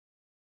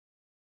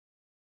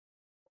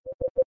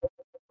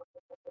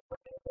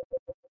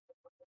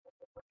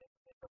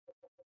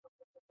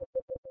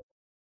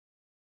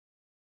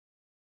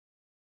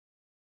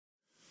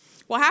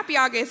Well, happy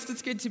August.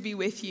 It's good to be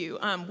with you.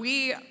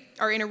 We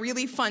are in a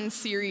really fun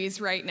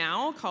series right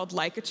now called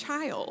Like a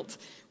Child,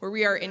 where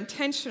we are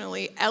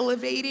intentionally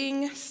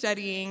elevating,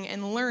 studying,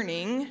 and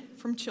learning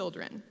from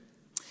children.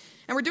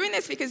 And we're doing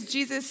this because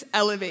Jesus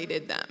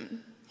elevated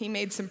them. He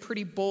made some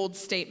pretty bold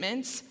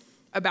statements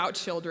about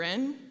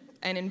children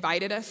and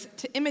invited us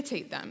to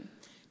imitate them,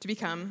 to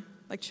become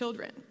like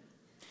children.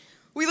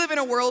 We live in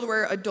a world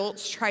where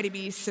adults try to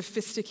be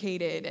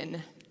sophisticated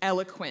and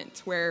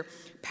eloquent, where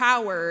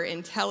power,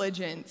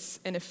 intelligence,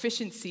 and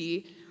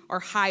efficiency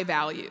are high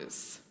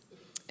values.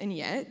 And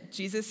yet,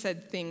 Jesus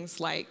said things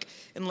like,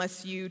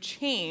 unless you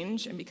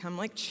change and become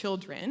like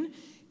children,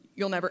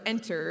 you'll never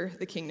enter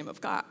the kingdom of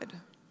God.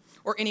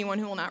 Or anyone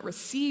who will not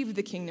receive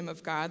the kingdom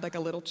of God like a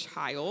little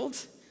child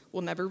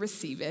will never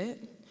receive it.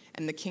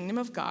 And the kingdom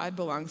of God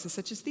belongs to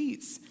such as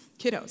these,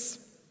 kiddos.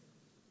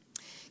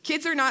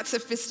 Kids are not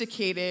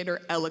sophisticated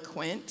or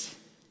eloquent,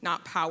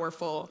 not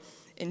powerful,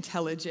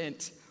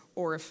 intelligent,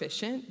 or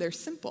efficient. They're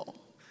simple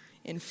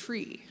and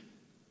free.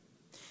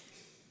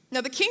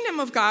 Now, the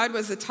kingdom of God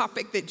was a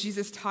topic that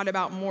Jesus taught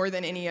about more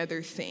than any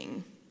other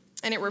thing,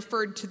 and it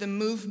referred to the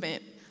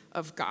movement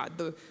of God,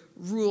 the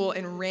rule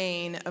and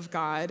reign of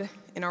God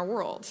in our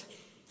world.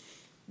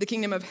 The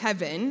kingdom of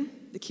heaven,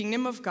 the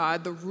kingdom of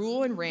God, the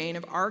rule and reign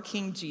of our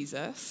King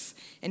Jesus,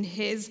 and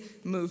his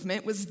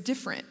movement was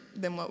different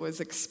than what was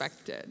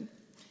expected.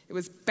 It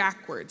was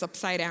backwards,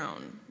 upside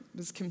down. It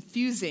was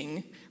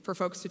confusing for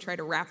folks to try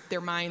to wrap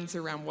their minds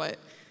around what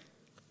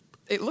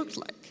it looked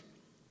like.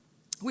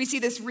 We see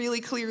this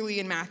really clearly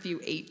in Matthew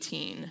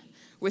 18,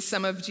 with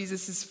some of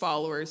Jesus'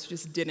 followers who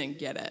just didn't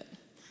get it.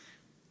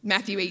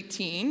 Matthew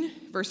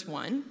 18, verse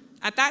 1,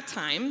 at that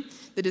time,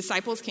 the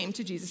disciples came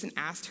to Jesus and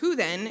asked, who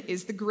then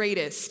is the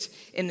greatest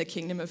in the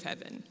kingdom of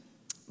heaven?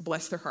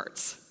 Bless their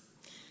hearts.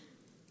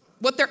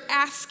 What they're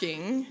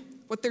asking,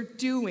 what they're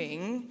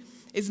doing,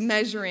 is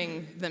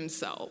measuring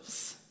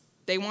themselves.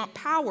 They want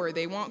power,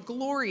 they want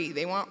glory,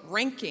 they want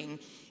ranking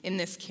in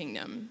this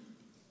kingdom.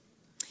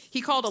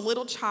 He called a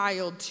little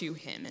child to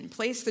him and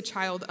placed the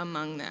child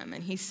among them.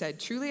 And he said,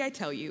 truly I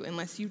tell you,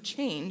 unless you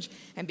change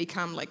and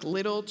become like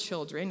little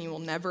children, you will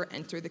never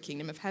enter the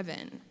kingdom of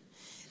heaven.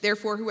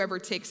 Therefore, whoever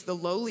takes the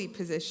lowly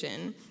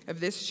position of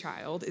this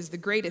child is the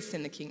greatest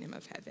in the kingdom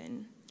of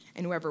heaven.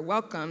 And whoever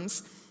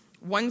welcomes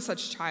one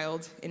such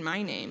child in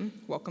my name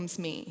welcomes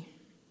me.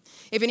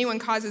 If anyone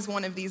causes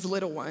one of these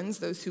little ones,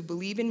 those who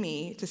believe in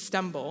me, to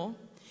stumble,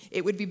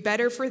 it would be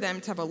better for them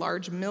to have a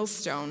large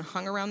millstone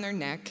hung around their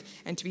neck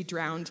and to be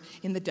drowned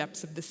in the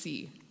depths of the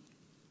sea.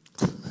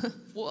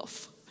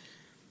 Woof.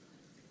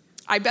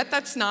 I bet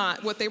that's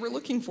not what they were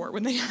looking for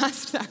when they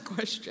asked that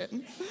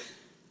question.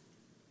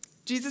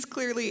 Jesus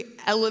clearly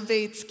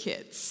elevates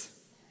kids,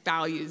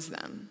 values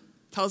them,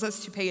 tells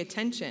us to pay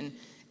attention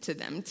to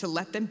them, to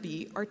let them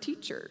be our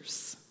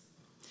teachers.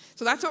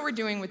 So that's what we're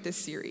doing with this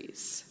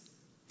series.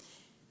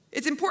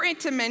 It's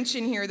important to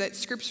mention here that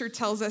Scripture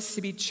tells us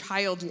to be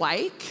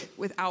childlike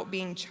without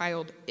being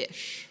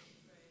childish.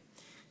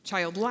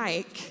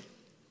 Childlike,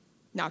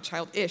 not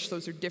childish,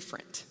 those are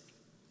different.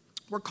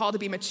 We're called to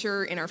be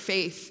mature in our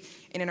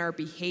faith and in our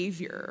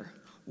behavior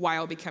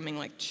while becoming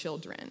like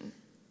children,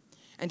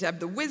 and to have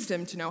the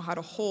wisdom to know how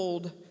to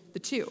hold the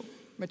two,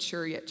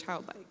 mature yet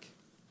childlike.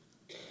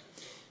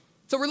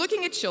 So we're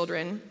looking at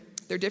children,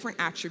 their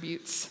different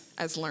attributes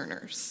as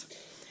learners.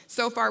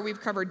 So far, we've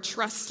covered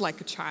trust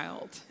like a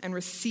child and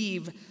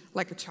receive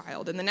like a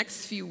child. In the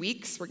next few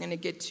weeks, we're going to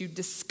get to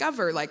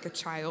discover like a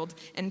child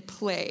and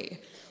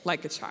play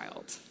like a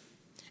child.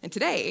 And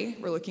today,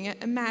 we're looking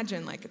at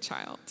imagine like a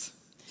child,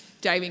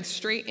 diving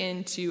straight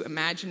into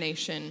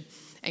imagination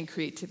and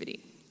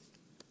creativity.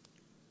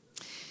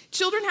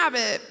 Children have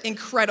an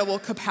incredible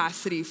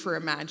capacity for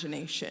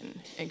imagination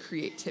and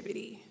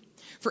creativity,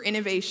 for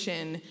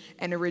innovation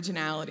and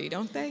originality,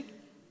 don't they?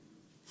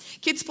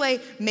 Kids play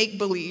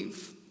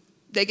make-believe.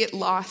 They get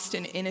lost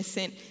in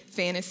innocent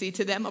fantasy.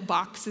 To them, a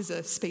box is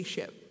a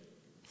spaceship.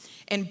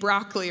 And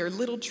broccoli are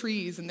little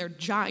trees, and they're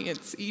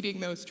giants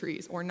eating those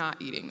trees or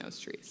not eating those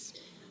trees.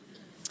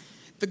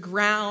 The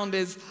ground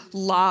is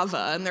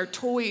lava, and their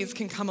toys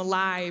can come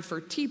alive for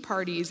tea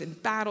parties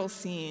and battle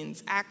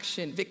scenes,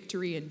 action,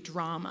 victory, and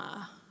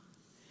drama.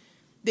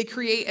 They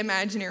create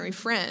imaginary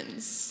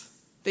friends.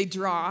 They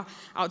draw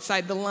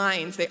outside the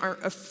lines. They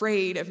aren't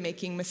afraid of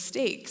making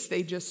mistakes.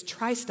 They just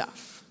try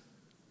stuff.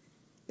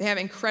 They have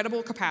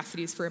incredible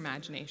capacities for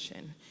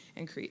imagination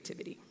and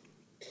creativity.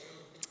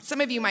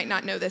 Some of you might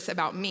not know this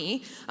about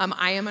me.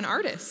 I am an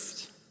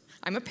artist.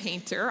 I'm a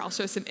painter. I'll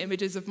show some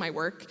images of my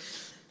work.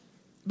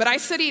 But I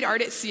studied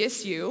art at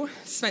CSU,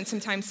 spent some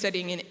time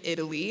studying in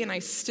Italy, and I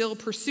still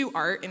pursue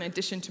art in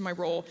addition to my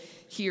role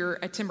here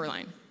at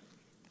Timberline.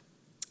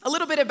 A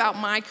little bit about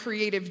my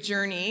creative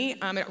journey.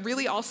 It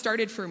really all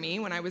started for me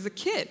when I was a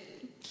kid.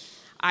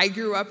 I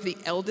grew up the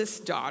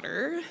eldest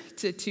daughter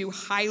to two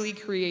highly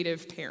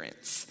creative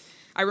parents.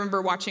 I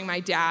remember watching my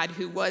dad,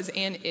 who was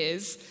and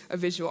is a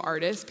visual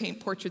artist, paint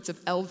portraits of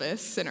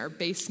Elvis in our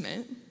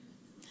basement.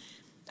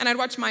 And I'd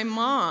watch my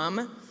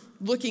mom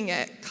looking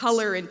at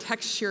color and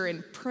texture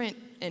and print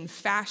and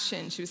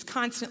fashion. She was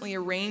constantly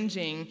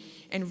arranging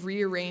and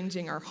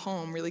rearranging our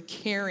home, really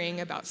caring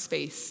about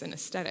space and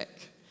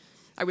aesthetic.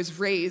 I was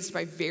raised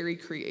by very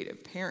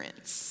creative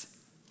parents.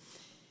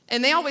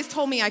 And they always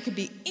told me I could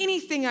be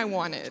anything I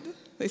wanted.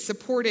 They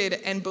supported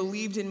and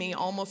believed in me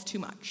almost too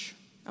much.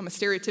 I'm a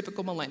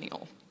stereotypical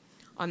millennial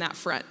on that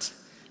front.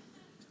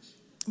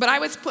 But I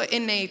was put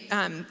in a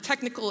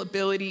technical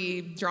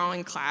ability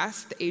drawing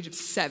class at the age of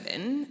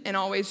 7 and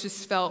always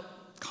just felt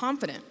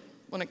confident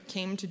when it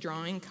came to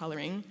drawing,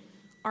 coloring,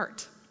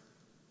 art.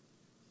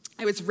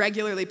 I was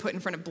regularly put in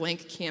front of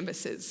blank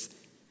canvases,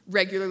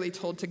 regularly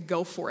told to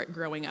go for it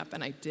growing up,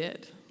 and I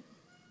did.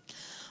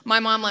 My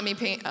mom let me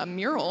paint a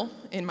mural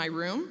in my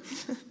room.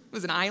 It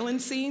was an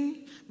island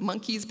scene,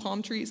 monkeys,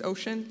 palm trees,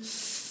 ocean,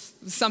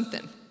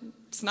 something.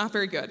 It's not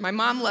very good. My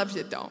mom loved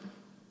it, though.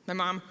 My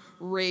mom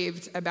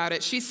raved about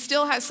it. She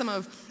still has some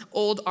of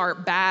old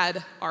art,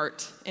 bad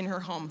art, in her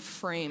home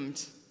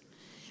framed.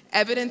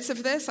 Evidence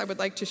of this, I would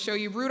like to show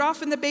you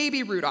Rudolph and the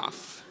Baby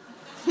Rudolph.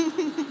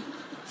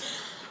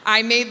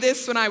 I made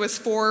this when I was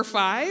 4 or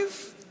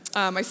 5.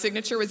 My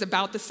signature was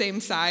about the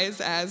same size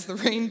as the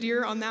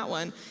reindeer on that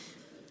one.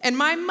 And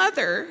my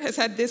mother has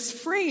had this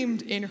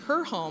framed in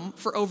her home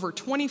for over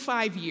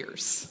 25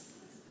 years.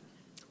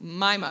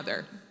 My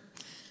mother.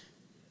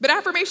 But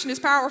affirmation is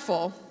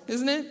powerful,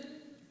 isn't it?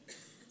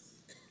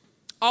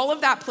 All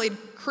of that played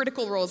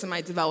critical roles in my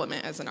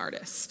development as an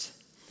artist.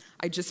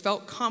 I just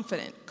felt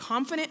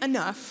confident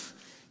enough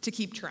to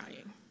keep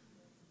trying.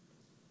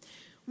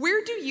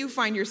 Where do you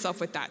find yourself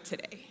with that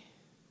today?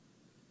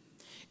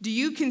 Do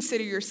you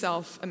consider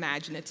yourself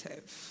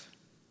imaginative?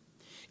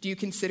 Do you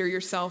consider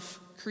yourself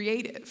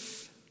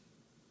creative?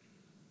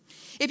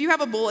 If you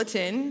have a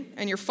bulletin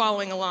and you're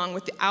following along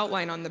with the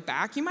outline on the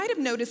back, you might have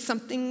noticed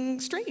something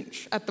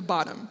strange at the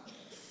bottom.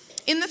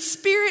 In the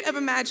spirit of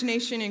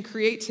imagination and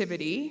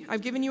creativity,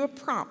 I've given you a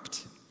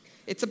prompt.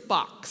 It's a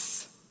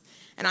box.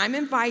 And I'm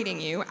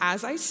inviting you,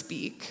 as I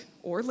speak,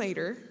 or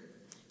later,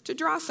 to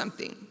draw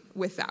something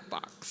with that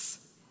box.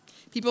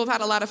 People have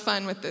had a lot of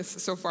fun with this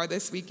so far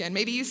this weekend.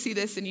 Maybe you see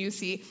this and you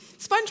see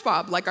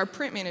SpongeBob, like our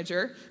print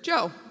manager,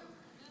 Joe.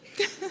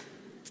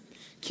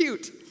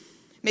 Cute.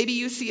 Maybe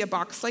you see a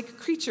box-like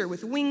creature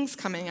with wings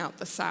coming out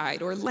the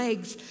side, or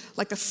legs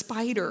like a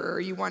spider, or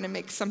you want to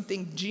make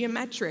something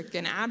geometric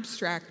and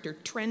abstract or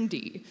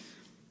trendy.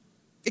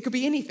 It could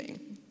be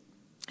anything.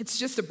 It's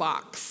just a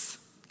box.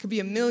 It could be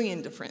a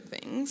million different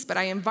things, but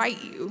I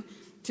invite you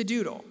to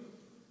doodle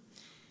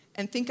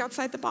and think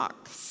outside the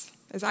box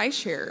as I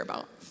share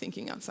about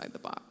thinking outside the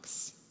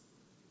box.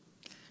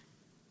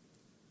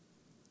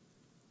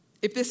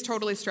 If this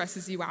totally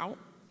stresses you out,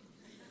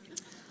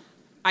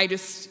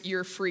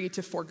 you're free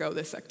to forego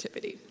this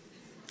activity,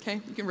 okay?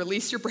 You can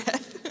release your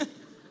breath.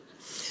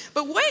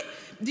 But what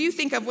do you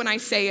think of when I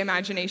say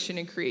imagination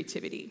and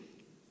creativity?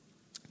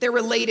 They're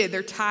related,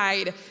 they're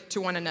tied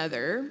to one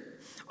another.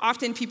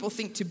 Often people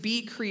think to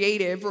be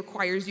creative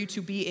requires you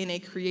to be in a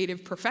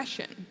creative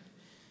profession.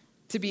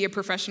 To be a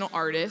professional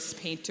artist,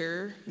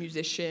 painter,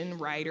 musician,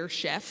 writer,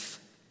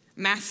 chef,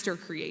 master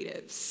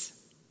creatives.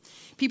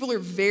 People are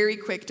very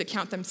quick to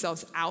count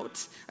themselves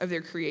out of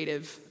their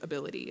creative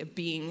ability, of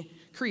being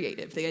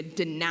creative. They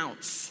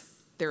denounce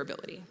their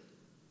ability.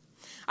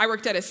 I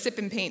worked at a sip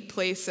and paint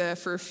place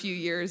for a few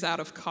years out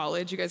of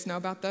college. You guys know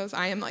about those?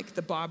 I am like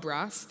the Bob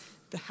Ross,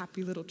 the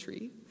happy little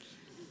tree.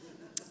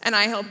 And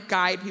I help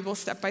guide people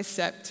step by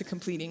step to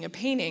completing a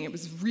painting. It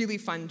was a really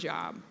fun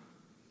job.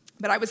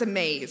 But I was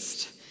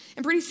amazed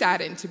and pretty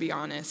saddened, to be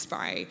honest,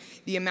 by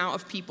the amount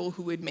of people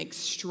who would make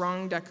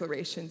strong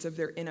declarations of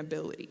their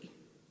inability.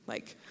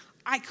 Like,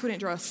 I couldn't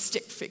draw a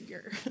stick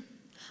figure.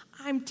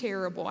 I'm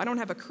terrible. I don't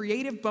have a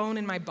creative bone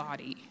in my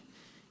body.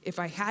 If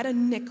I had a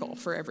nickel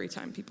for every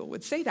time people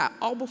would say that,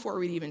 all before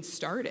we'd even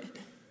started.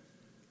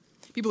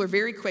 People are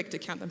very quick to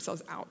count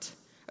themselves out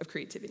of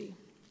creativity.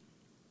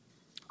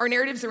 Our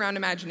narratives around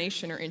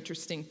imagination are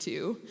interesting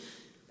too.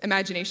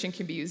 Imagination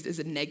can be used as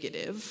a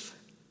negative.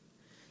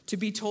 To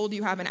be told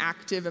you have an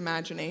active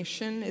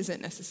imagination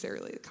isn't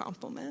necessarily a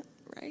compliment,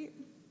 right?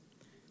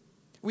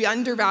 We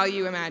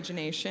undervalue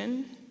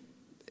imagination.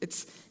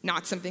 It's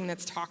not something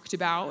that's talked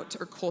about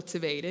or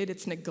cultivated.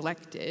 It's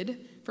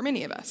neglected for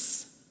many of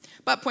us.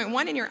 But point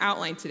 1 in your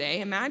outline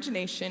today,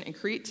 imagination and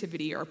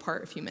creativity are a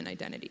part of human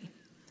identity,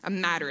 a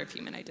matter of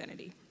human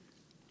identity.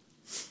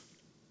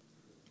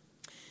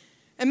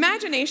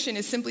 Imagination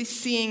is simply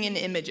seeing in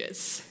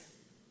images.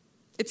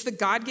 It's the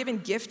God-given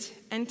gift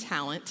and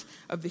talent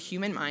of the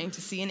human mind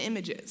to see in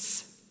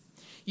images.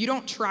 You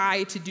don't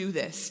try to do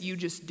this, you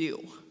just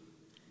do.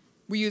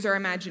 We use our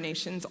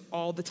imaginations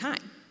all the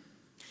time.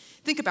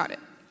 Think about it.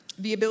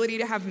 The ability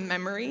to have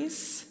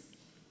memories,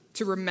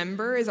 to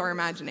remember, is our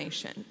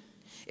imagination.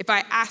 If I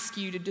ask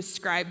you to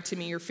describe to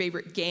me your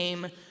favorite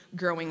game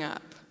growing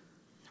up,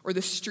 or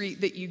the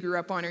street that you grew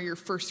up on, or your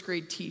first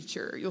grade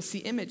teacher, you'll see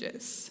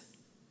images.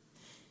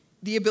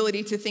 The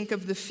ability to think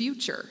of the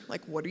future,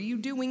 like what are you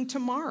doing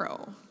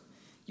tomorrow?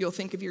 You'll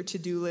think of your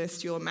to-do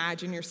list, you'll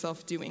imagine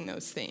yourself doing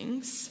those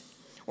things.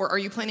 Or are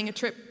you planning a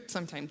trip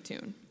sometime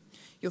soon?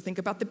 You'll think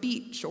about the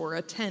beach or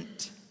a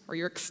tent or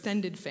your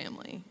extended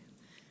family.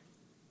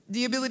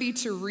 The ability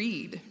to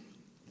read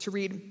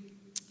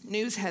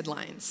news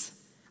headlines,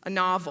 a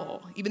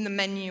novel, even the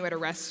menu at a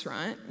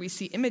restaurant. We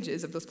see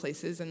images of those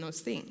places and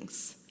those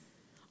things.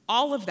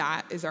 All of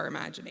that is our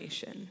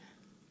imagination.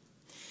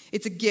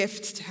 It's a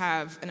gift to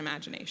have an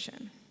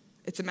imagination.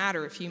 It's a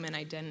matter of human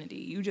identity.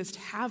 You just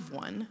have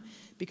one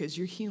because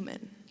you're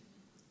human.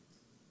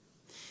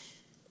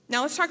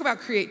 Now let's talk about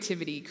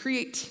creativity.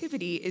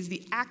 Creativity is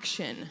the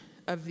action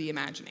of the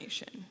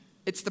imagination.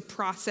 It's the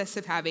process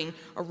of having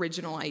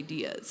original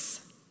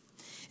ideas.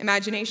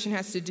 Imagination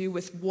has to do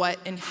with what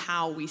and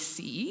how we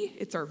see.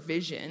 It's our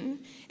vision.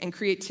 And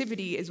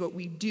creativity is what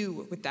we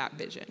do with that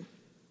vision,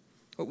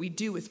 what we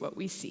do with what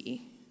we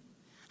see,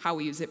 how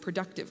we use it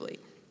productively.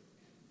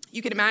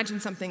 You can imagine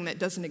something that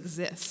doesn't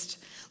exist,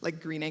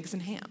 like green eggs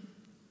and ham.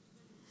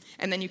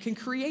 And then you can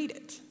create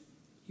it.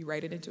 You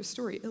write it into a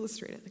story,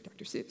 illustrate it like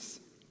Dr. Seuss.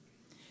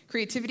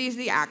 Creativity is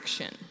the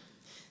action,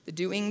 the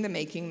doing, the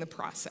making, the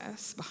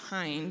process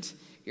behind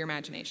your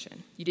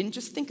imagination. You didn't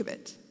just think of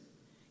it,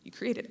 you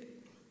created it.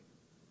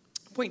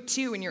 Point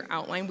 2 in your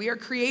outline, we are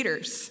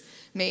creators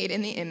made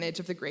in the image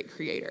of the great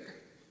creator.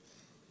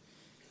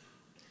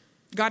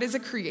 God is a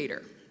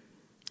creator.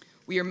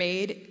 We are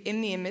made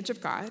in the image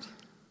of God.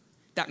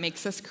 That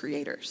makes us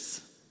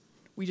creators.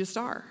 We just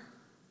are.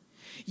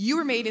 You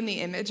are made in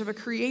the image of a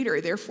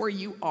creator, therefore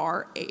you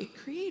are a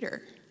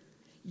creator.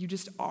 You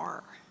just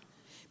are,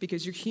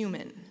 because you're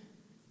human.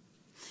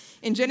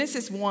 In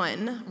Genesis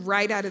 1,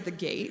 right out of the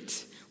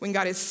gate, when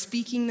God is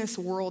speaking this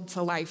world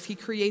to life, he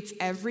creates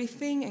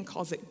everything and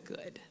calls it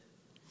good.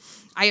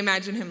 I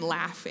imagine him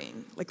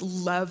laughing, like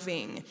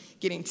loving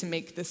getting to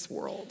make this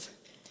world.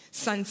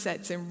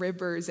 Sunsets and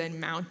rivers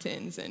and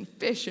mountains and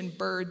fish and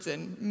birds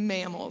and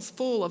mammals,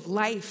 full of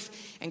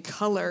life and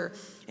color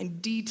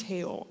and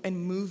detail and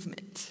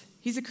movement.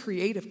 He's a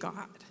creative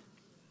God.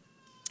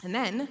 And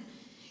then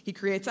he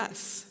creates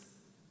us.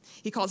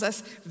 He calls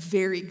us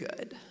very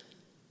good.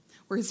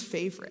 We're his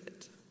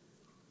favorite.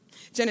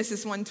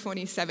 Genesis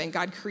 1:27,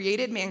 God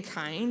created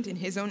mankind in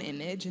his own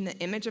image. In the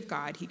image of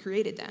God, he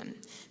created them.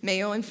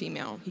 Male and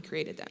female, he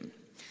created them.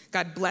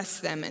 God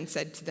blessed them and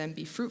said to them,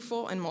 be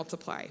fruitful and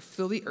multiply,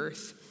 fill the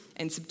earth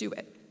and subdue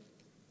it.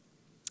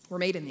 We're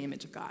made in the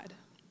image of God.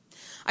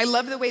 I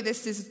love the way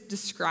this is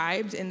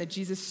described in the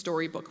Jesus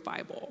Storybook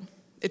Bible.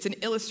 It's an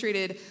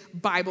illustrated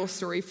Bible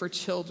story for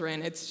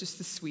children. It's just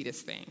the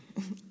sweetest thing.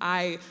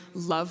 I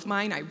love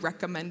mine. I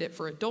recommend it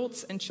for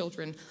adults and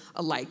children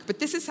alike. But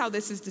this is how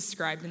this is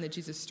described in the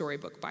Jesus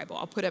Storybook Bible.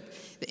 I'll put up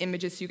the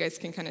images so you guys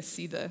can kind of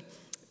see the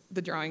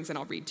drawings, and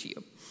I'll read to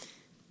you.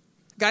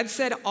 God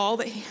saw all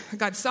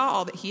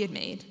that he had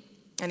made,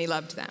 and he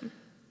loved them.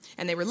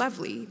 And they were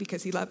lovely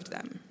because he loved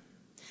them.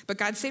 But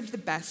God saved the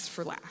best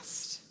for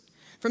last.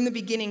 From the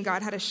beginning,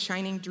 God had a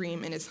shining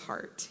dream in his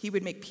heart. He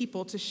would make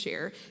people to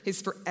share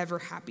his forever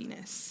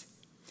happiness.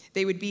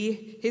 They would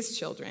be his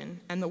children,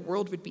 and the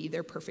world would be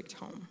their perfect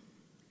home.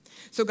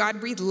 So God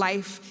breathed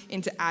life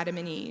into Adam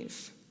and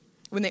Eve.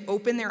 When they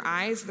opened their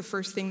eyes, the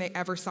first thing they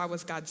ever saw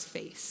was God's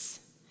face.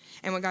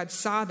 And when God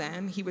saw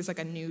them, he was like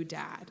a new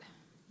dad.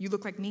 You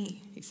look like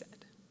me, he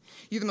said.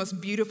 You're the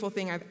most beautiful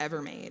thing I've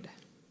ever made.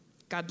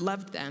 God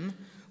loved them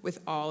with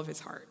all of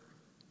his heart.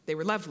 They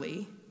were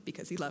lovely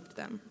because he loved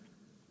them.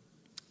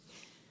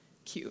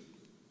 Cute.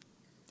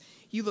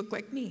 You look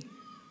like me.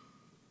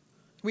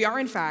 We are,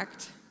 in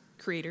fact,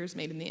 creators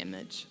made in the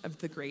image of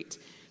the great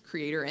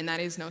creator, and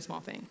that is no small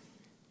thing.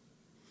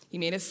 He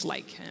made us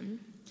like him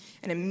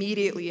and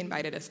immediately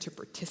invited us to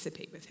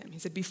participate with him. He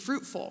said, be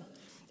fruitful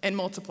and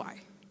multiply,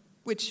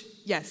 which,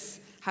 yes,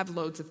 have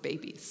loads of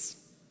babies.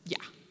 Yeah.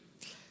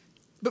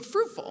 But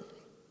fruitful.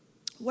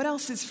 What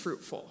else is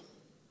fruitful?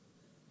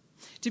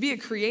 To be a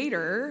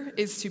creator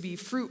is to be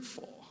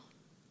fruitful.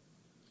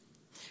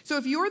 So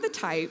if you're the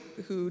type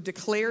who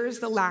declares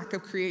the lack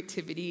of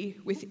creativity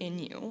within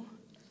you,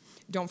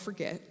 don't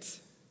forget,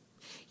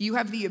 you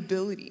have the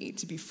ability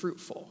to be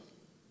fruitful,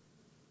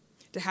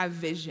 to have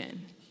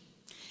vision,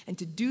 and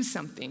to do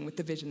something with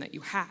the vision that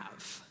you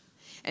have.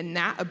 And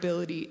that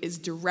ability is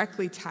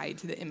directly tied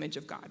to the image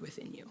of God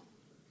within you.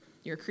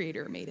 You're a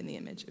creator made in the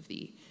image of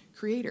the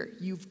creator.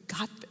 You've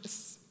got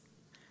this.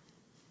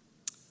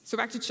 So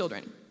back to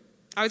children.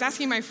 I was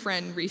asking my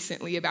friend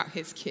recently about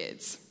his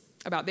kids,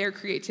 about their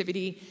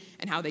creativity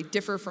and how they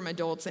differ from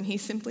adults, and he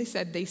simply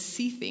said they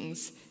see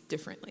things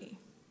differently.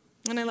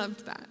 And I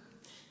loved that.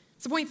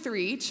 So point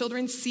 3,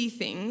 children see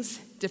things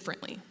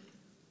differently.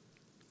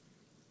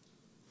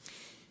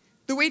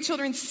 The way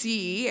children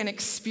see and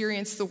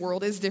experience the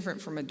world is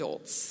different from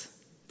adults.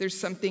 There's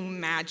something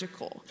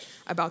magical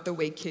about the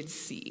way kids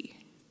see.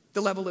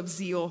 The level of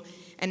zeal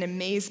and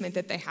amazement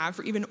that they have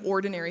for even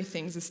ordinary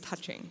things is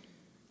touching.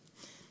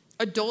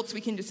 Adults, we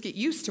can just get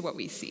used to what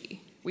we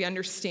see. We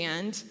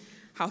understand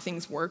how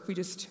things work. We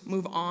just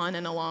move on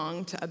and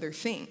along to other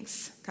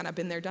things. Kind of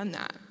been there, done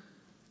that.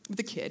 With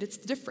the kid, it's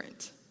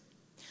different.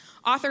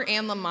 Author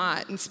Anne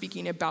Lamott, in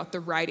speaking about the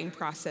writing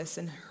process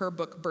in her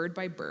book, Bird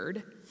by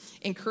Bird,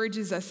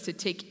 encourages us to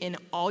take in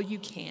all you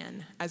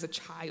can as a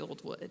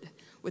child would,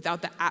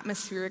 without the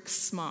atmospheric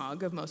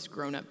smog of most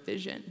grown-up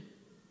vision.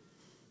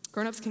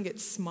 Grown-ups can get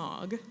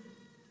smog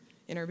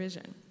in our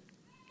vision.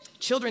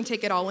 Children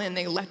take it all in.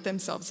 They let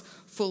themselves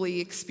fully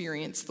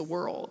experience the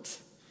world.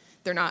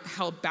 They're not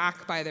held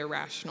back by their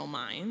rational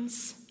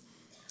minds.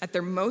 At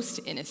their most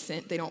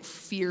innocent, they don't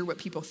fear what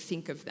people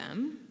think of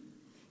them.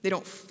 They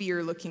don't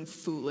fear looking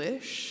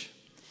foolish.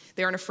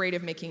 They aren't afraid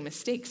of making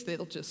mistakes.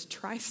 They'll just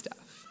try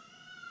stuff.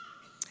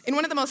 In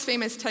one of the most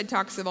famous TED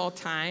Talks of all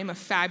time, a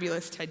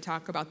fabulous TED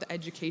Talk about the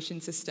education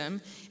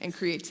system and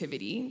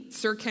creativity,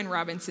 Sir Ken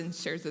Robinson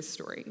shares this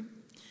story.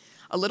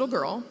 A little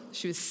girl,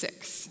 she was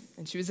 6,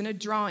 and she was in a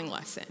drawing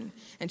lesson,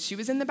 and she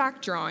was in the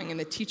back drawing, and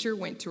the teacher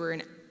went to her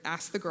and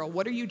asked the girl,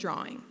 "What are you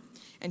drawing?"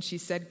 And she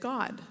said,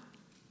 "God."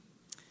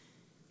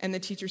 And the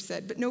teacher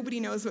said, "But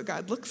nobody knows what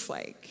God looks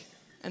like."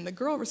 And the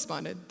girl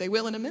responded, "They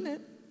will in a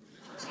minute."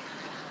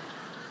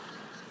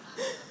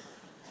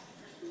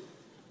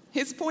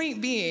 His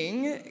point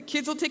being,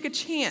 kids will take a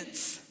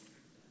chance.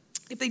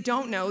 If they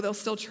don't know, they'll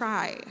still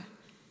try.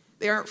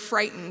 They aren't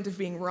frightened of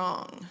being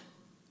wrong.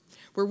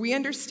 Where we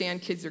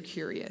understand, kids are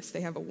curious.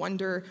 They have a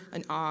wonder,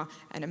 an awe,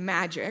 and a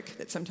magic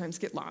that sometimes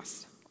get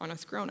lost on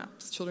us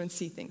grown-ups. Children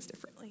see things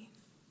differently.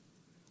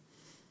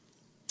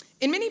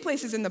 In many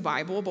places in the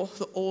Bible, both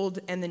the Old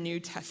and the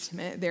New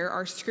Testament, there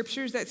are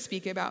scriptures that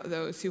speak about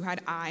those who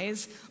had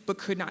eyes but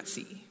could not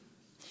see,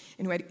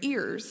 and who had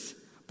ears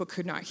but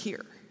could not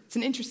hear. It's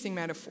an interesting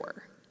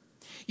metaphor.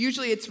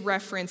 Usually it's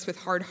referenced with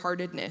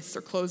hard-heartedness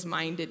or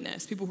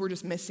closed-mindedness, people who were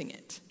just missing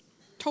it,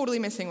 totally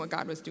missing what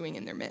God was doing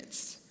in their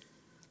midst.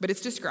 But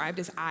it's described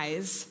as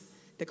eyes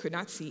that could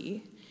not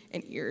see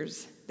and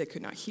ears that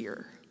could not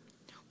hear.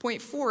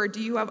 Point 4,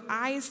 do you have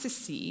eyes to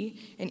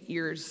see and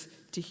ears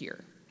to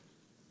hear?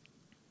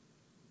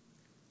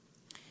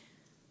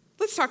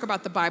 Let's talk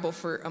about the Bible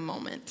for a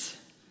moment.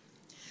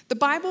 The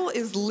Bible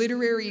is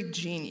literary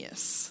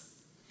genius.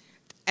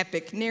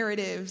 Epic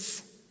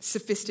narratives,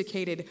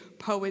 sophisticated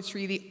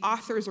poetry. The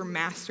authors are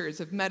masters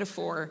of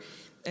metaphor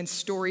and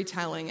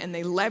storytelling, and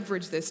they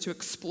leverage this to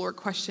explore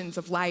questions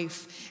of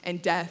life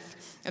and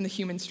death and the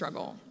human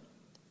struggle.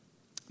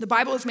 The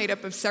Bible is made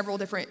up of several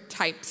different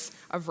types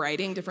of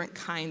writing, different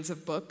kinds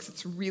of books.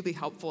 It's really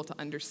helpful to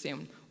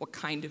understand what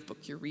kind of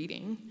book you're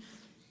reading.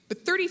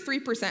 But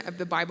 33% of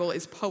the Bible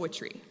is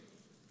poetry.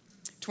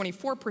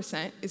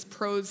 24% is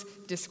prose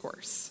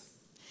discourse.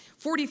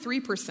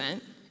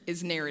 43%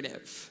 is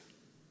narrative.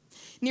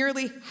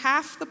 Nearly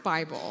half the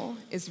Bible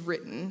is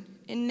written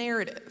in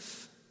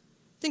narrative.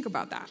 Think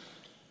about that.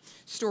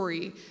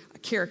 Story, a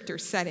character,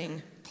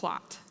 setting,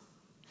 plot.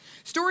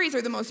 Stories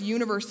are the most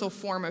universal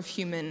form of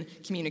human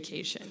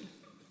communication.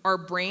 Our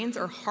brains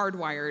are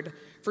hardwired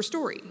for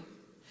story,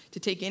 to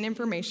take in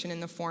information in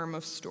the form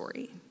of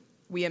story.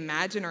 We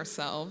imagine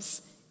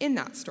ourselves in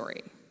that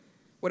story,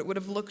 what it would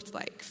have looked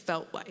like,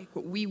 felt like,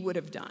 what we would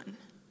have done.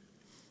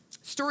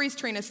 Stories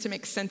train us to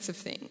make sense of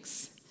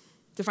things,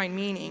 to find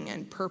meaning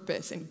and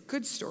purpose, and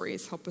good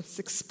stories help us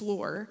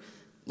explore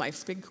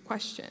life's big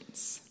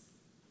questions.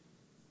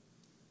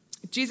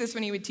 Jesus,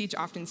 when he would teach,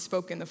 often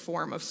spoke in the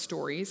form of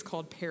stories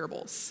called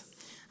parables.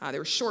 They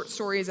were short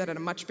stories that had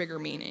a much bigger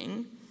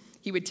meaning.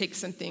 He would take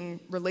something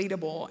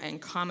relatable and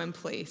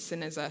commonplace,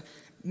 and as a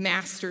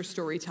master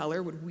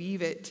storyteller, would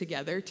weave it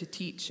together to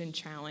teach and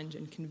challenge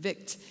and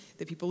convict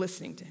the people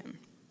listening to him.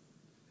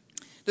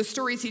 The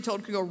stories he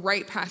told could go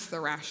right past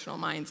the rational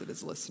minds of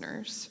his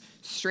listeners,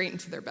 straight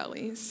into their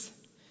bellies,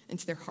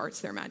 into their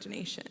hearts, their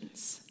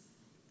imaginations.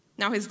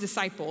 Now, his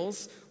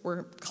disciples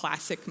were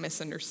classic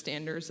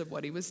misunderstanders of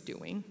what he was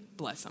doing.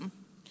 Bless them.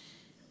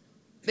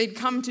 They'd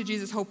come to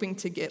Jesus hoping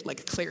to get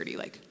clarity,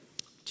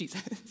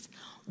 Jesus,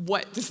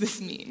 what does this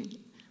mean?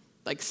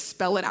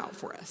 Spell it out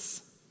for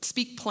us.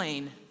 Speak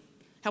plain.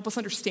 Help us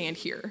understand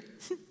here.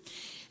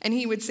 And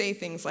he would say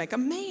things like, a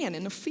man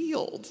in a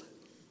field,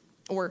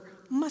 or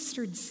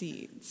mustard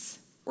seeds,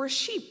 or a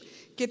sheep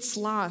gets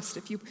lost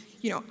if you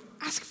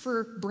ask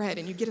for bread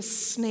and you get a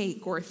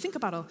snake, or think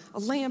about a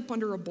lamp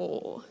under a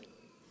bowl,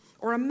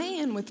 or a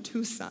man with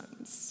 2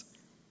 sons,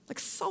 like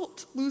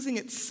salt losing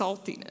its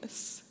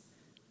saltiness.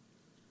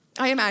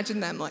 I imagine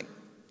them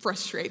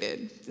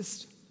frustrated,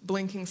 just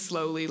blinking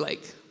slowly,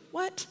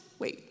 what?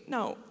 Wait,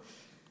 no.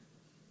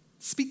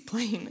 Speak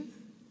plain,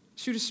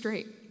 shoot us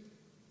straight.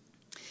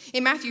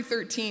 In Matthew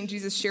 13,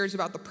 Jesus shares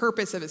about the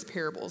purpose of his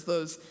parables,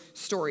 those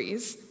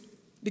stories,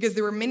 because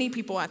there were many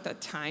people at that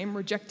time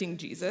rejecting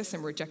Jesus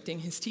and rejecting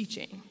his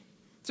teaching.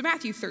 So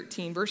Matthew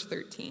 13, verse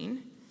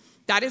 13,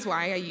 that is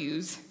why I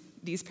use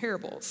these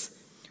parables.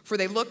 For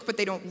they look, but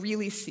they don't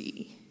really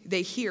see.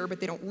 They hear,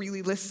 but they don't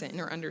really listen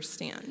or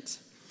understand.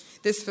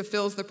 This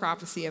fulfills the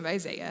prophecy of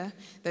Isaiah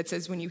that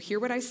says, when you hear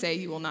what I say,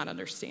 you will not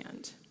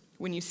understand.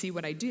 When you see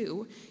what I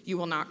do, you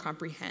will not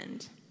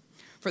comprehend.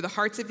 For the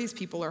hearts of these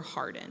people are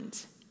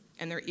hardened,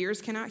 and their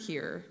ears cannot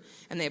hear,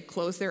 and they have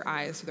closed their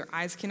eyes, so their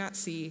eyes cannot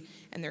see,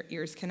 and their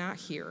ears cannot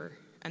hear,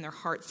 and their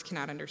hearts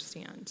cannot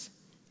understand.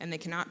 And they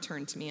cannot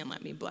turn to me and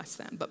let me bless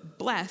them. But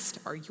blessed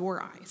are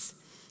your eyes,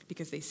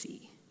 because they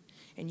see,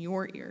 and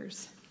your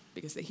ears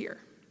because they hear.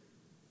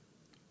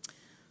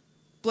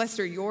 Blessed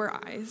are your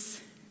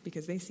eyes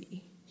because they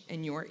see,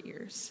 and your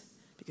ears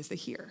because they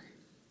hear.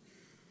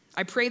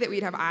 I pray that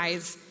we'd have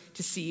eyes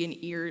to see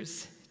and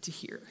ears to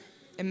hear,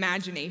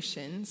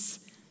 imaginations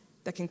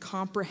that can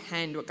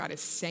comprehend what God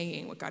is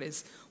saying, what God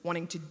is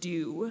wanting to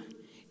do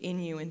in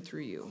you and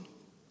through you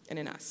and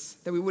in us,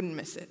 that we wouldn't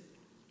miss it.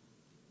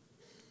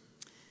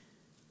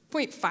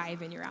 Point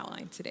 5 in your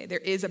outline today, there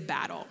is a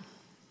battle.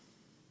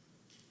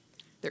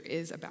 There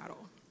is a battle.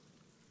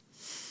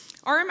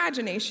 Our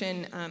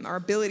imagination, our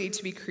ability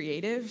to be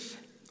creative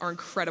are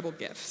incredible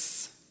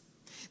gifts.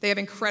 They have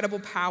incredible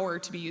power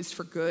to be used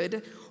for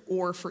good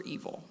or for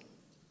evil.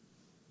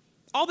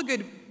 All the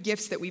good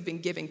gifts that we've been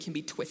given can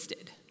be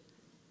twisted.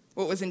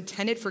 What was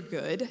intended for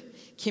good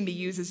can be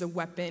used as a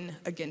weapon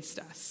against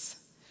us,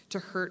 to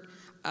hurt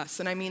us,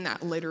 and I mean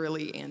that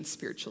literally and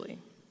spiritually.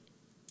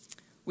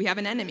 We have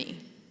an enemy,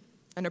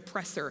 an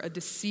oppressor, a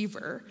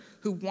deceiver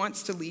who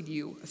wants to lead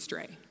you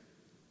astray.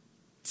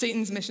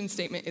 Satan's mission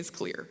statement is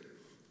clear.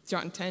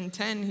 John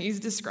 10:10, he's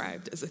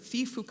described as a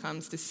thief who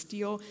comes to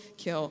steal,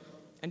 kill,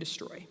 and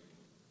destroy.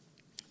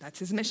 That's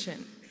his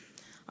mission.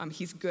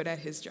 He's good at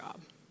his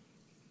job.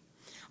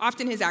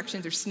 Often his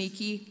actions are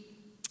sneaky,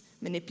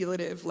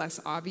 manipulative, less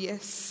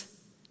obvious.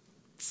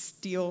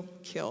 Steal,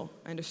 kill,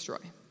 and destroy.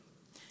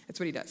 That's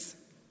what he does.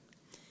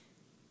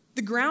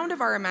 The ground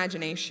of our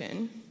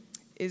imagination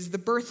is the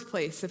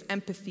birthplace of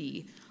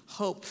empathy,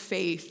 hope,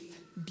 faith,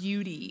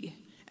 beauty,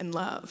 and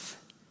love.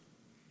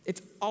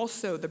 It's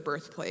also the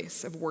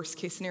birthplace of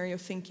worst-case scenario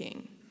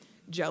thinking,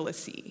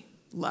 jealousy,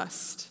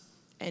 lust,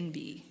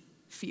 envy,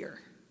 fear.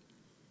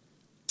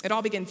 It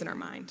all begins in our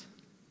mind,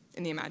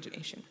 in the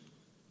imagination.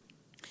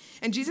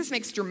 And Jesus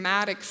makes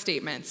dramatic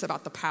statements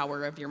about the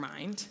power of your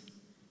mind.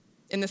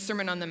 In the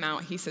Sermon on the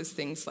Mount, he says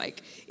things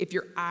like, if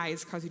your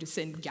eyes cause you to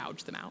sin,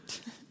 gouge them out.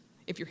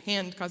 If your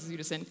hand causes you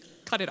to sin,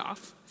 cut it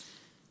off.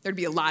 There'd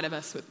be a lot of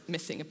us with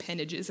missing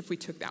appendages if we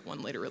took that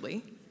one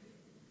literally.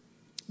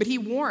 But he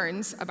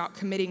warns about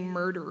committing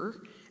murder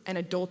and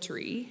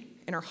adultery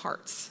in our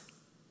hearts,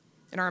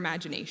 in our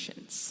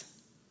imaginations.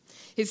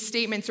 His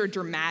statements are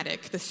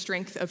dramatic, the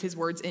strength of his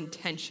words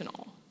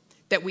intentional,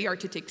 that we are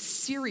to take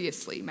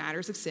seriously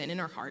matters of sin in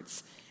our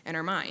hearts and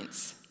our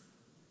minds.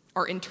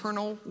 Our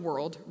internal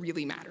world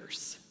really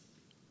matters.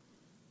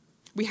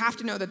 We have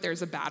to know that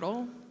there's a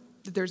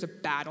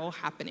battle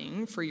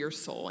happening for your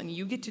soul, and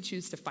you get to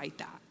choose to fight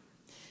that,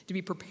 to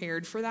be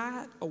prepared for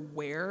that,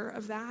 aware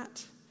of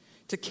that,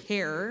 to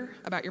care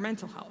about your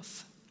mental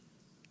health.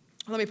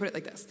 Let me put it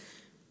like this.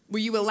 Will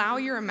you allow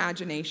your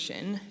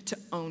imagination to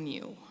own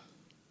you?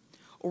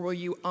 Or will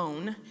you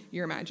own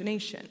your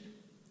imagination?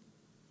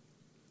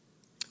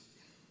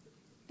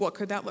 What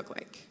could that look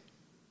like?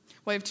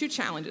 Well, I have 2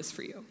 challenges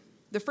for you.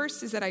 The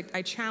first is that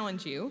I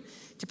challenge you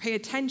to pay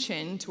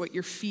attention to what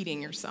you're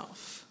feeding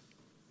yourself,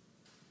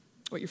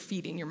 what you're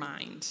feeding your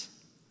mind.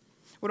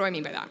 What do I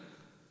mean by that?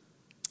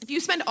 If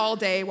you spend all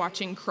day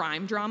watching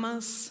crime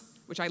dramas,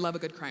 which I love a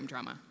good crime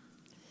drama,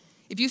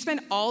 if you spend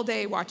all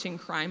day watching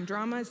crime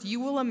dramas, you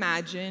will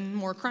imagine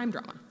more crime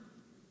drama.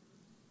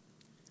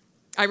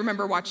 I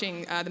remember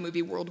watching the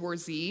movie World War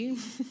Z.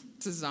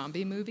 It's a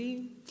zombie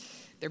movie.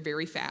 They're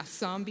very fast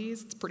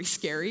zombies. It's pretty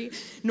scary.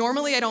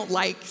 Normally, I don't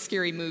like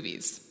scary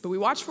movies, but we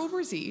watched World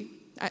War Z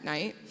at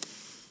night,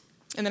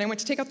 and then I went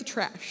to take out the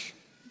trash,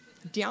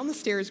 down the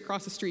stairs,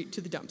 across the street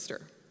to the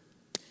dumpster.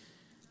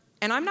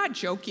 And I'm not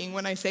joking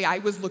when I say I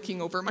was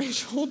looking over my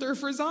shoulder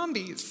for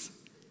zombies.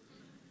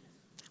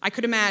 I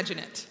could imagine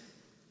it.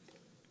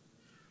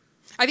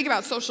 I think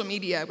about social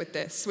media with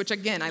this, which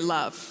again, I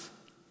love.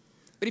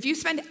 But if you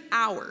spend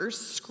hours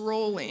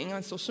scrolling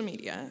on social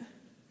media,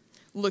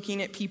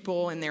 looking at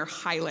people and their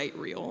highlight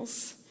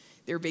reels,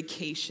 their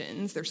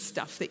vacations, their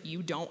stuff that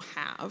you don't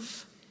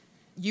have,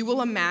 you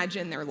will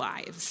imagine their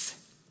lives.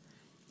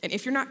 And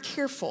if you're not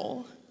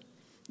careful,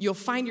 you'll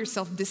find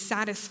yourself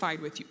dissatisfied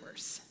with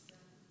yours.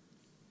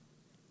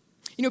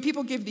 You know,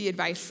 people give the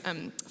advice,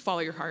 follow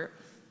your heart,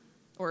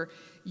 or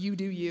you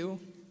do you,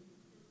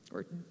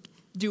 or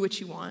do what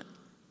you want.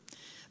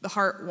 The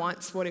heart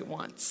wants what it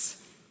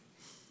wants.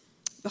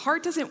 The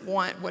heart doesn't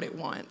want what it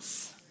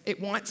wants.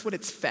 It wants what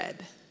it's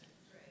fed.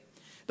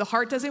 The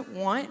heart doesn't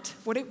want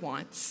what it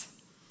wants.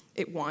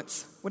 It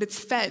wants what it's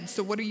fed.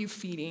 So what are you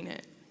feeding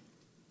it?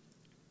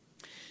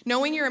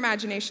 Knowing your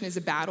imagination is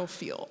a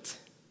battlefield,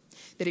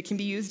 that it can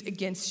be used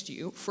against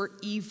you for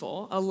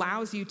evil,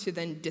 allows you to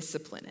then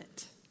discipline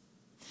it.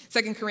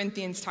 2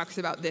 Corinthians talks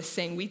about this,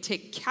 saying we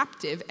take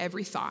captive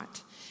every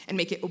thought and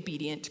make it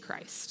obedient to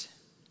Christ.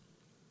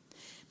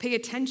 Pay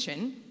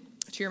attention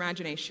to your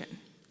imagination.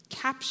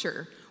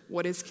 Capture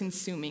what is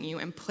consuming you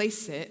and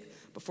place it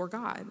before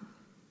God.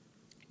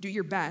 Do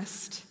your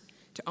best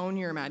to own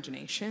your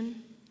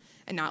imagination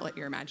and not let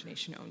your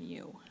imagination own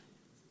you.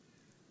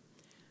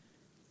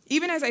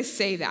 Even as I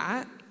say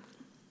that,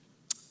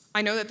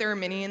 I know that there are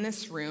many in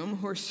this room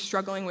who are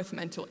struggling with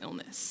mental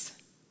illness,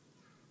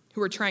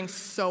 who are trying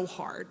so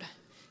hard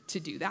to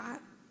do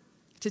that,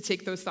 to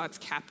take those thoughts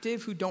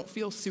captive, who don't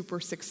feel super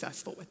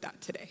successful with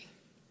that today.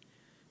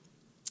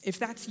 If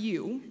that's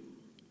you,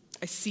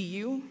 I see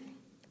you,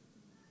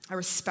 I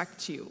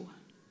respect you,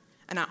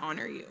 and I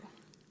honor you.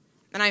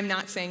 And I'm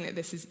not saying that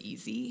this is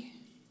easy.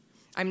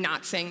 I'm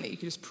not saying that you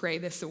can just pray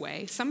this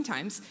away.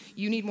 Sometimes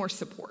you need more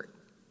support.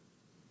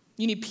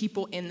 You need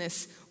people in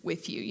this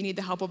with you. You need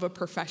the help of a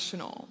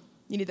professional.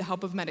 You need the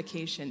help of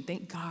medication.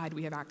 Thank God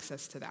we have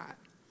access to that.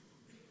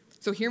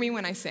 So hear me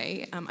when I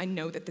say, I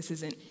know that this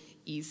isn't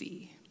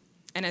easy.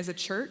 And as a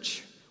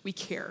church, we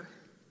care.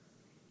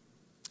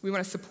 We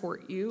want to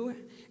support you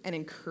and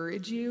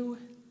encourage you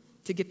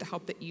to get the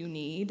help that you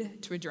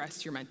need to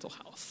address your mental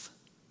health.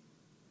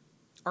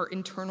 Our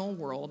internal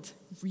world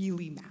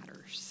really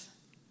matters.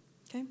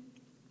 Okay? You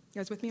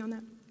guys with me on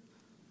that?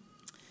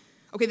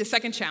 Okay, the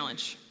second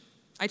challenge.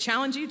 I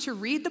challenge you to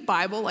read the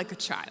Bible like a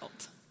child.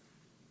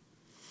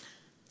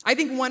 I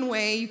think one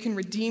way you can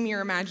redeem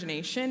your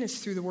imagination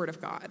is through the Word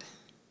of God.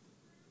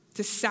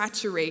 To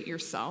saturate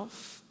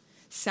yourself,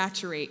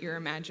 saturate your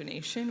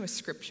imagination with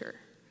Scripture.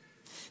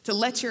 To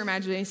let your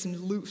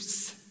imagination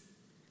loose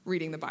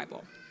reading the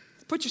Bible.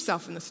 Put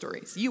yourself in the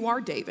stories. You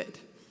are David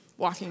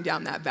walking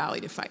down that valley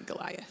to fight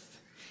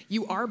Goliath.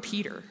 You are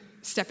Peter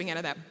stepping out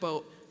of that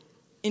boat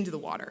into the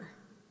water.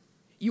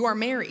 You are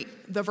Mary,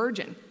 the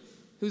virgin,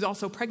 who's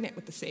also pregnant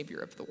with the Savior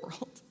of the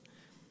world.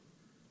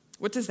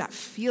 What does that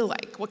feel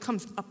like? What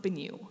comes up in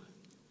you?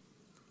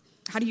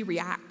 How do you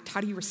react? How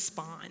do you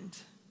respond?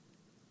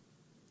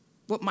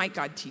 What might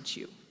God teach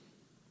you?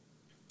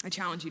 I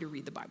challenge you to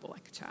read the Bible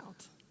like a child,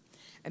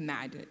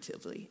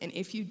 imaginatively. And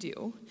if you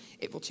do,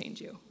 it will change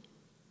you.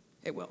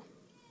 It will.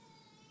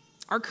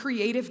 Our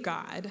creative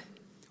God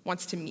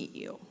wants to meet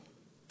you,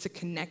 to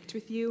connect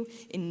with you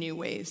in new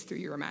ways through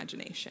your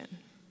imagination.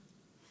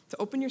 So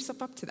open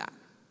yourself up to that.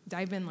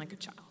 Dive in like a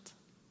child.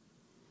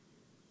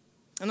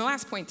 And the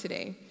last point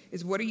today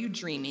is, what are you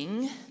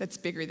dreaming that's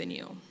bigger than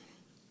you?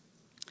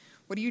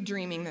 What are you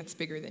dreaming that's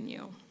bigger than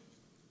you?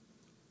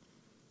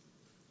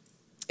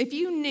 If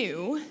you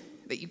knew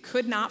that you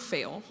could not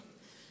fail,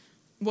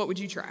 what would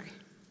you try?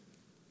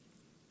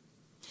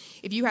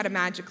 If you had a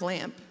magic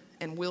lamp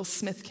and Will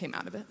Smith came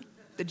out of it,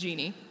 the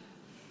genie,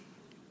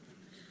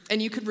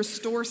 and you could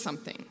restore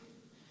something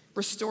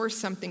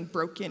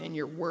broken in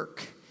your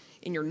work,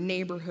 in your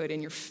neighborhood,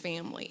 in your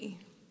family,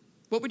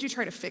 what would you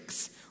try to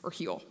fix or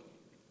heal?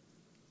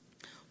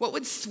 What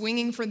would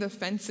swinging for the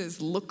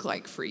fences look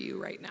like for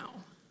you right now?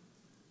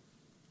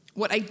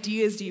 What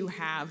ideas do you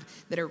have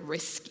that are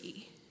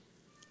risky?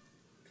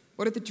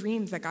 What are the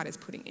dreams that God is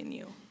putting in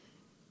you?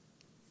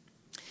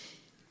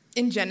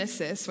 In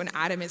Genesis, when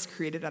Adam is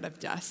created out of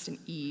dust and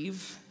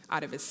Eve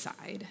out of his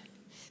side,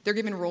 they're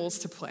given roles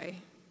to play.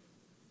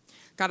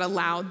 God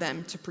allowed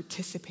them to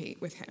participate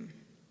with him.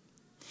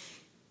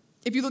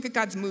 If you look at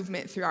God's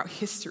movement throughout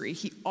history,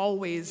 he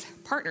always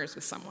partners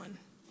with someone,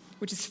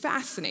 which is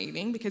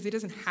fascinating because he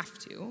doesn't have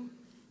to.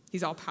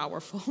 He's all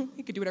powerful.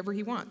 He could do whatever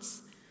he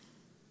wants.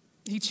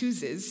 He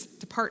chooses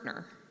to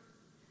partner.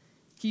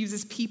 He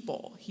uses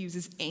people. He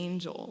uses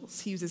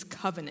angels. He uses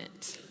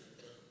covenant.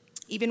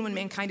 Even when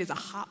mankind is a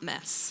hot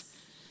mess,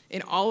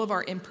 in all of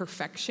our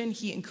imperfection,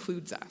 he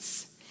includes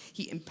us.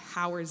 He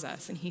empowers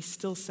us, and he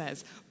still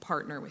says,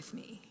 partner with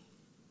me.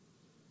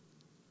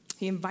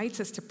 He invites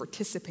us to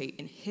participate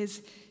in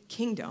his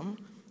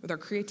kingdom with our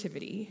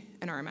creativity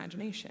and our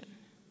imagination.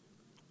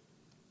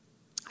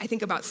 I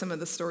think about some of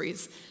the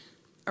stories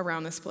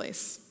around this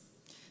place,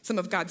 some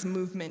of God's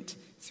movement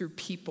through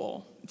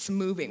people. It's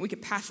moving. We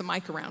could pass a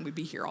mic around, we'd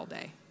be here all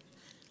day.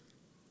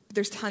 But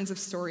there's tons of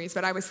stories,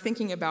 but I was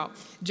thinking about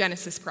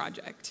Genesis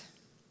Project.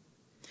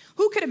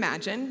 Who could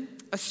imagine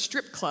a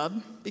strip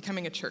club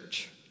becoming a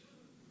church?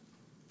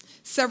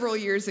 Several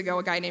years ago,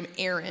 a guy named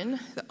Aaron,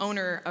 the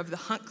owner of the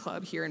Hunt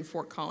Club here in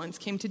Fort Collins,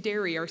 came to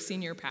Derry, our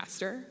senior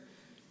pastor,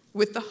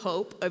 with the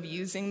hope of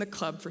using the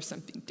club for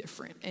something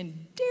different.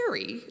 And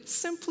Derry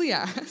simply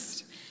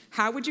asked,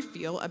 how would you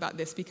feel about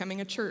this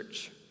becoming a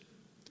church?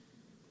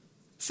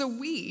 So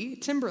we,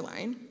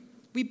 Timberline,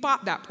 we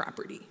bought that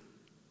property.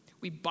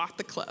 We bought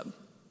the club,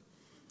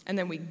 and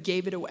then we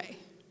gave it away.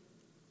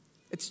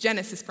 It's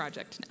Genesis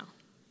Project now,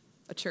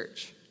 a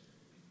church.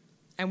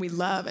 And we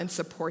love and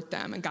support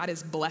them, and God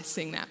is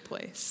blessing that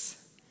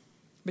place.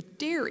 But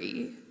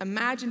Derry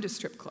imagined a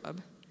strip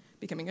club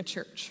becoming a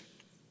church.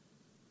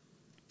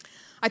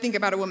 I think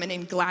about a woman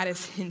named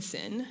Gladys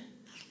Hinson,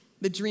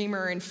 the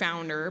dreamer and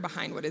founder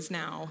behind what is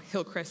now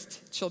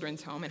Hillcrest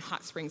Children's Home in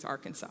Hot Springs,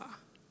 Arkansas.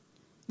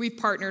 We've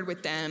partnered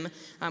with them.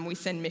 We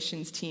send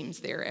missions teams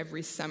there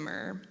every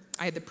summer.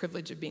 I had the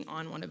privilege of being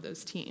on one of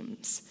those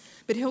teams.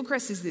 But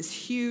Hillcrest is this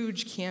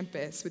huge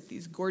campus with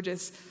these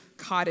gorgeous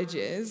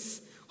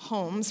cottages,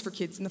 homes for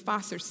kids in the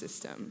foster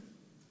system.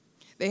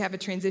 They have a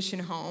transition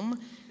home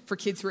for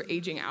kids who are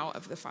aging out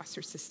of the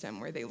foster system,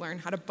 where they learn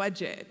how to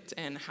budget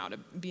and how to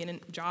be in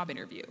a job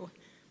interview.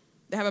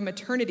 They have a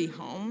maternity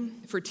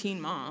home for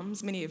teen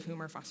moms, many of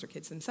whom are foster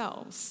kids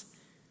themselves.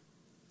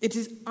 It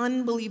is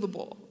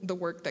unbelievable, the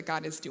work that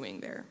God is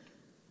doing there.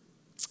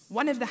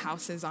 One of the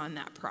houses on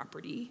that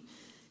property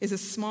is a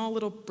small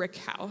little brick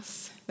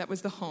house that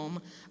was the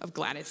home of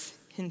Gladys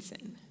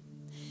Hinson.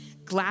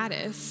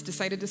 Gladys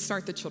decided to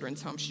start the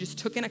children's home. She just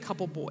took in a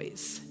couple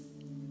boys.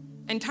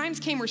 And times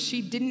came where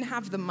she didn't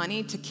have the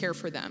money to care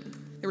for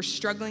them. They were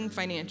struggling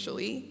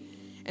financially.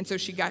 And so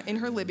she got in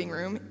her living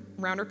room,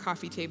 around her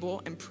coffee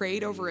table, and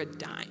prayed over a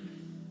dime.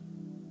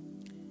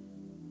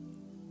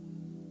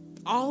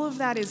 All of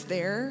that is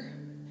there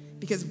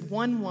because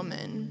one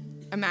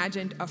woman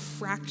imagined a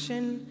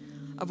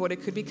fraction of what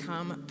it could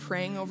become,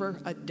 praying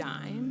over a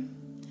dime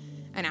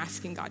and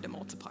asking God to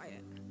multiply it.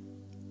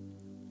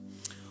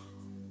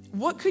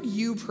 What could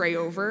you pray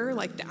over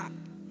like that?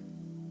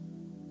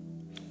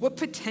 What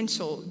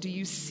potential do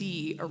you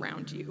see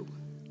around you?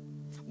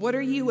 What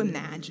are you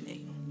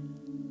imagining?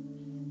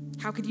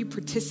 How could you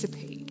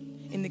participate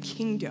in the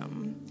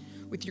kingdom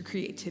with your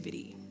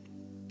creativity?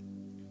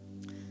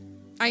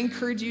 I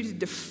encourage you to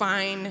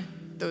define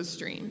those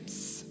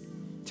dreams,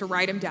 to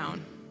write them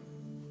down,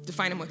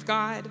 define them with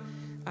God,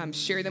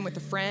 share them with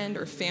a friend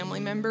or family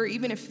member,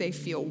 even if they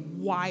feel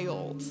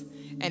wild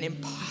and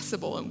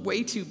impossible and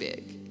way too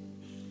big.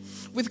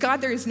 With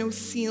God, there is no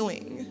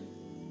ceiling.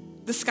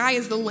 The sky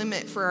is the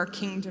limit for our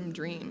kingdom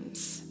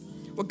dreams.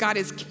 What God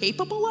is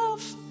capable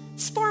of,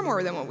 it's far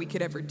more than what we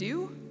could ever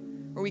do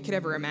or we could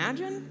ever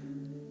imagine.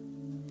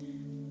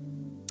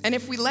 And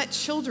if we let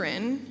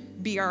children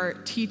be our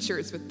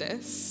teachers with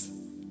this,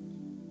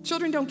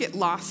 children don't get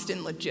lost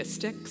in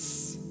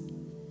logistics.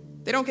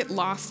 They don't get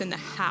lost in the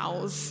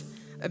hows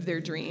of their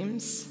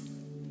dreams.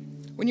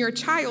 When you're a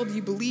child,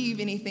 you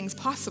believe anything's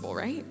possible,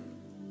 right?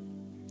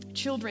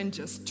 Children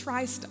just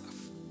try stuff.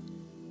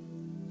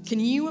 Can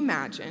you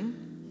imagine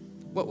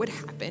what would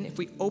happen if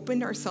we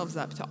opened ourselves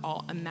up to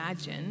all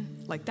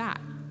imagine like that?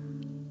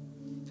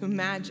 To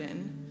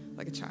imagine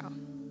like a child.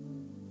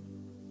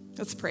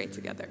 Let's pray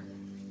together.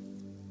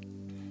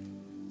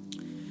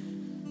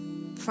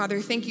 Father,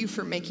 thank you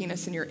for making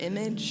us in your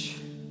image,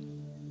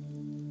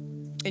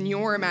 in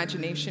your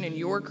imagination, in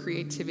your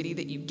creativity,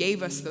 that you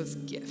gave us those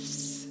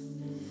gifts.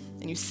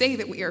 And you say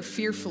that we are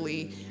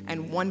fearfully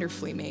and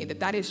wonderfully made,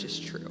 that is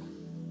just true.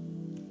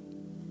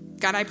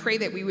 God, I pray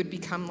that we would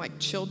become like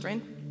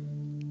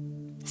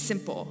children,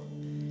 simple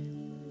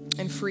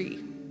and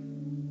free,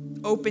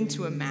 open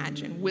to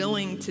imagine,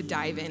 willing to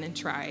dive in and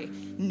try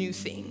new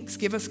things.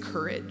 Give us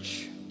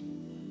courage.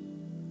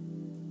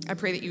 I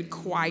pray that you'd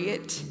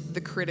quiet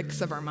the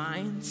critics of our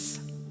minds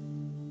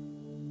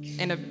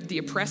and of the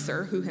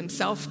oppressor who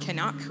himself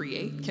cannot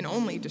create, can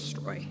only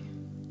destroy.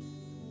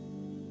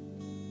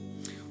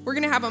 We're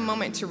going to have a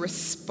moment to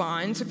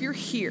respond. So if you're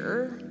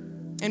here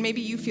and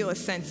maybe you feel a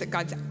sense that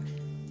God's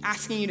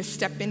asking you to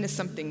step into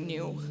something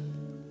new,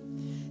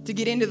 to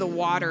get into the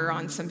water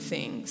on some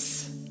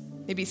things,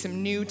 maybe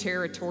some new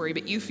territory,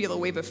 but you feel a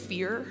wave of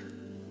fear.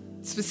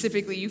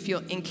 Specifically, you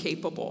feel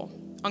incapable,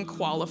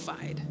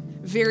 unqualified,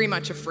 very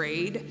much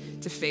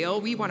afraid to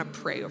fail. We want to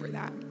pray over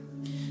that.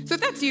 So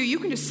if that's you, you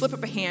can just slip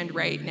up a hand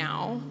right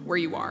now where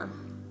you are.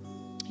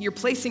 You're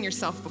placing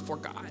yourself before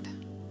God.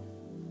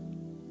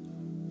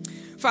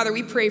 Father,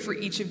 we pray for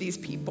each of these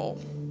people.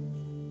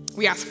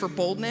 We ask for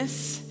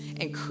boldness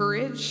and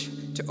courage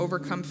to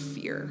overcome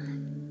fear.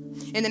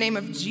 In the name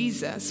of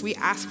Jesus, we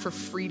ask for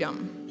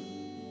freedom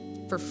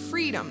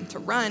to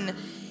run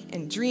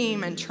and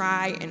dream and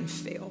try and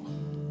fail.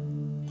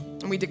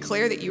 And we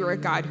declare that you are a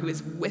God who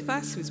is with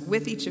us, who's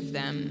with each of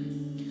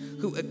them,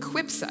 who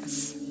equips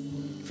us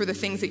for the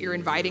things that you're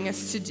inviting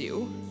us to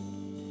do.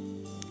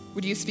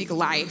 Would you speak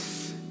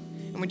life,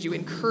 and would you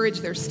encourage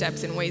their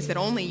steps in ways that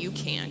only you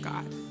can,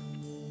 God?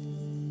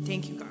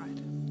 Thank you, God.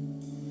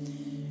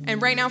 And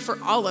right now for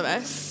all of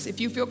us, if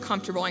you feel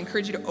comfortable, I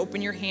encourage you to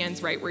open your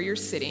hands right where you're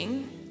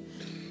sitting,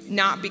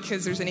 not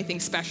because there's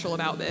anything special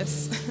about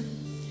this,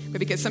 but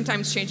because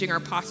sometimes changing our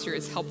posture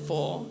is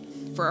helpful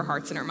for our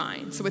hearts and our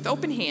minds. So with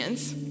open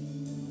hands,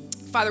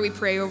 Father, we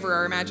pray over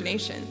our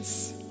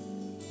imaginations.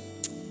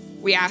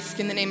 We ask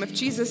in the name of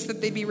Jesus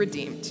that they be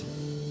redeemed.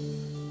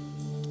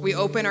 We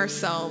open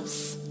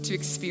ourselves to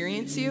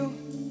experience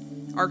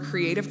you, our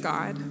creative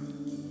God,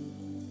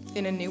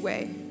 in a new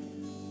way.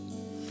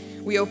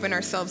 We open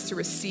ourselves to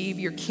receive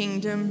your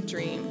kingdom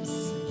dreams.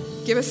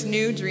 Give us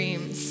new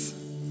dreams.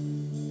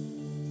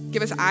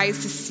 Give us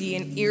eyes to see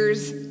and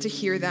ears to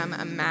hear them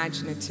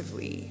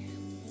imaginatively.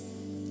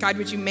 God,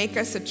 would you make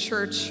us a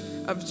church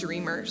of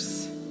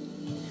dreamers,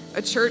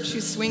 a church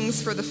who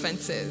swings for the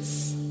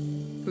fences,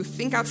 who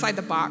think outside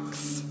the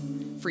box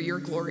for your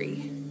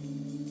glory.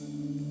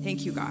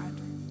 Thank you, God.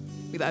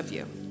 We love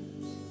you.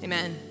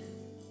 Amen.